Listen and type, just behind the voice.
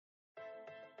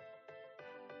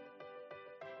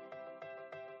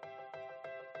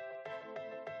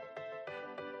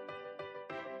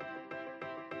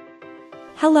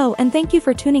Hello and thank you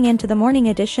for tuning in to the morning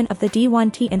edition of the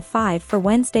D1.ticker for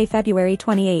Wednesday, February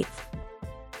 28th.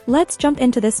 Let's jump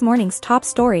into this morning's top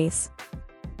stories.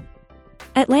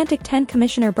 Atlantic 10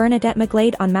 Commissioner Bernadette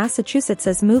McGlade on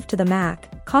Massachusetts's move to the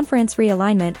MAC conference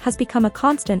realignment has become a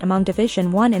constant among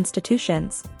Division I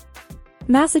institutions.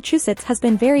 Massachusetts has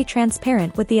been very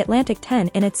transparent with the Atlantic 10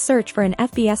 in its search for an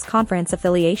FBS conference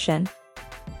affiliation.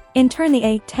 In turn, the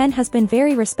A10 has been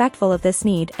very respectful of this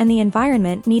need and the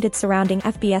environment needed surrounding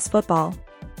FBS football.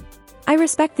 I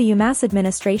respect the UMass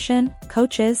administration,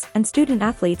 coaches, and student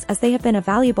athletes as they have been a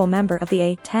valuable member of the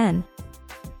A10.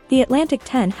 The Atlantic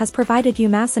 10 has provided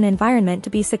UMass an environment to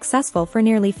be successful for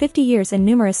nearly 50 years in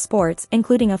numerous sports,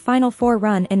 including a Final Four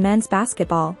run in men's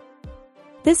basketball.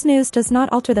 This news does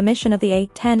not alter the mission of the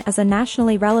A10 as a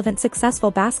nationally relevant,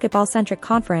 successful basketball-centric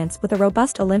conference with a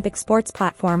robust Olympic sports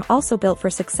platform also built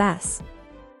for success.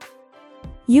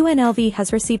 UNLV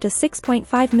has received a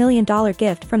 $6.5 million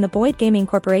gift from the Boyd Gaming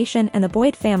Corporation and the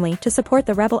Boyd family to support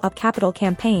the Rebel Up Capital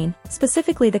campaign,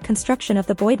 specifically the construction of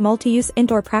the Boyd multi-use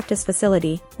indoor practice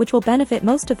facility, which will benefit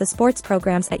most of the sports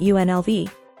programs at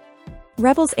UNLV.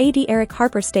 Rebels AD Eric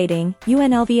Harper stating,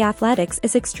 UNLV Athletics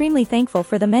is extremely thankful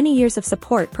for the many years of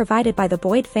support provided by the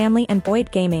Boyd family and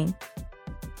Boyd Gaming.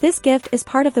 This gift is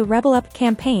part of the Rebel Up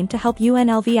campaign to help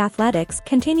UNLV Athletics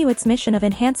continue its mission of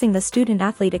enhancing the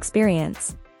student-athlete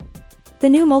experience. The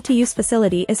new multi-use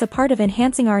facility is a part of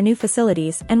enhancing our new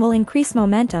facilities and will increase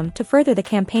momentum to further the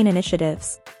campaign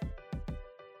initiatives.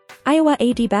 Iowa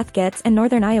AD Beth Getz and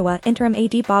Northern Iowa Interim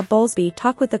AD Bob Bowlesby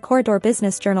talk with the Corridor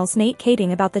Business Journal's Nate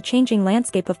Kading about the changing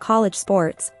landscape of college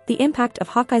sports, the impact of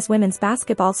Hawkeyes women's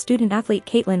basketball student-athlete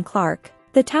Caitlin Clark,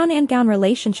 the town and gown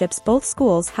relationships both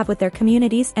schools have with their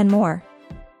communities, and more.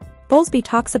 Bowlesby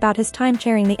talks about his time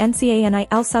chairing the NCAA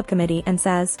NIL subcommittee and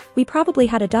says, "We probably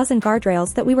had a dozen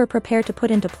guardrails that we were prepared to put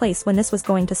into place when this was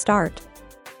going to start.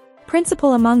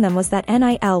 Principal among them was that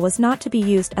NIL was not to be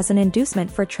used as an inducement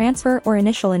for transfer or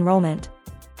initial enrollment.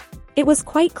 It was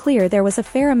quite clear there was a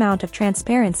fair amount of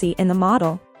transparency in the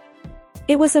model.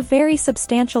 It was a very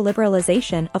substantial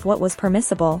liberalization of what was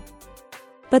permissible.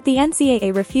 But the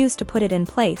NCAA refused to put it in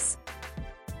place.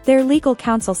 Their legal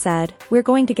counsel said, 'We're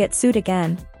going to get sued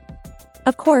again.'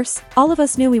 Of course, all of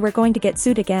us knew we were going to get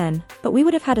sued again, but we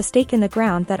would have had a stake in the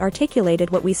ground that articulated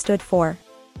what we stood for.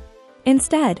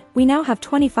 Instead, we now have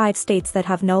 25 states that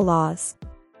have no laws.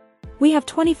 We have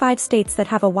 25 states that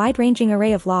have a wide-ranging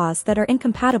array of laws that are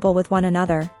incompatible with one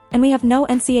another, and we have no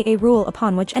NCAA rule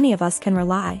upon which any of us can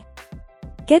rely."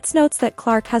 Getz notes that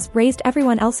Clark has raised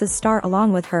everyone else's star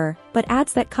along with her, but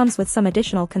adds that comes with some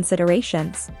additional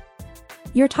considerations.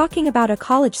 "You're talking about a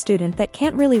college student that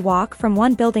can't really walk from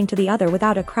one building to the other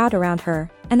without a crowd around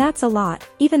her, and that's a lot,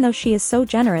 even though she is so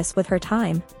generous with her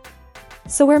time.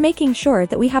 So we're making sure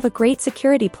that we have a great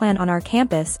security plan on our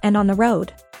campus and on the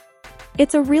road.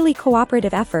 It's a really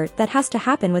cooperative effort that has to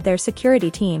happen with their security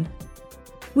team.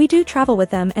 We do travel with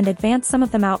them and advance some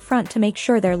of them out front to make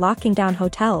sure they're locking down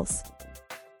hotels.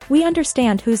 We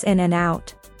understand who's in and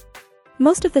out.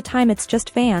 Most of the time it's just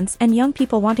fans and young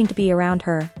people wanting to be around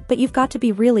her, but you've got to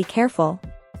be really careful."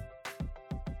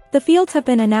 The fields have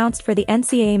been announced for the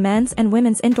NCAA men's and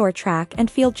women's indoor track and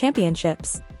field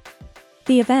championships.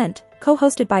 The event,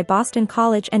 co-hosted by Boston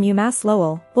College and UMass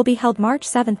Lowell, will be held March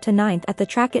 7th to 9th at the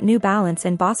track at New Balance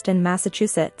in Boston,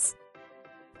 Massachusetts.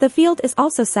 The field is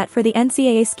also set for the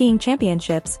NCAA skiing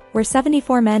championships, where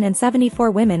 74 men and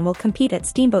 74 women will compete at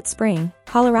Steamboat Spring,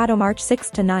 Colorado March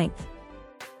 6th to 9th.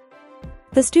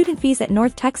 The student fees at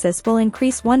North Texas will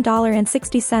increase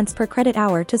 $1.60 per credit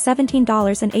hour to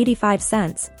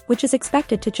 $17.85, which is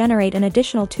expected to generate an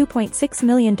additional $2.6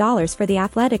 million for the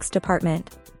athletics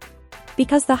department.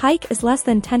 Because the hike is less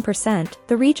than 10%,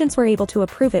 the regents were able to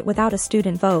approve it without a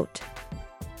student vote.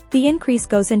 The increase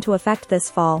goes into effect this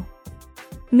fall.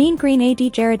 Mean Green AD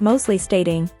Jared Mosley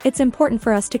stating, "It's important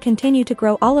for us to continue to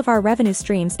grow all of our revenue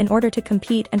streams in order to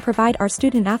compete and provide our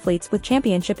student athletes with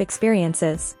championship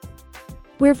experiences.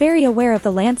 We're very aware of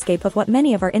the landscape of what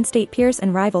many of our in-state peers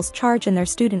and rivals charge in their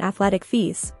student athletic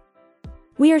fees.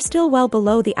 We are still well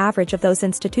below the average of those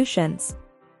institutions."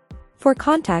 For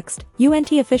context,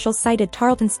 UNT officials cited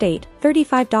Tarleton State,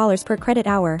 $35 per credit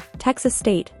hour, Texas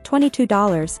State,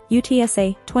 $22,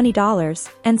 UTSA, $20,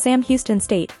 and Sam Houston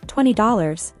State,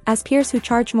 $20, as peers who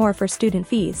charge more for student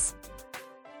fees.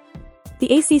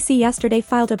 The ACC yesterday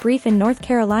filed a brief in North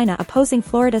Carolina opposing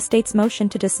Florida State's motion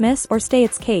to dismiss or stay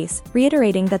its case,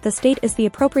 reiterating that the state is the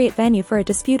appropriate venue for a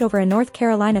dispute over a North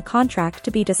Carolina contract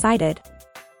to be decided.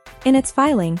 In its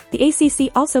filing, the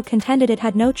ACC also contended it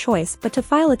had no choice but to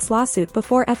file its lawsuit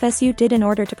before FSU did in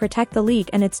order to protect the league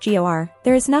and its GOR.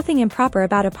 There is nothing improper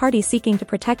about a party seeking to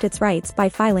protect its rights by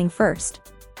filing first.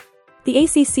 The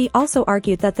ACC also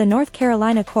argued that the North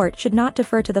Carolina court should not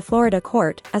defer to the Florida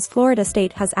court, as Florida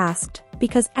State has asked,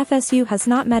 because FSU has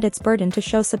not met its burden to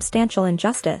show substantial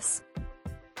injustice.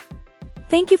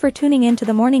 Thank you for tuning in to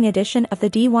the morning edition of the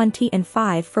D1T in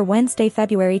 5 for Wednesday,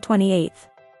 February 28th.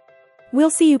 We'll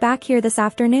see you back here this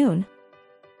afternoon.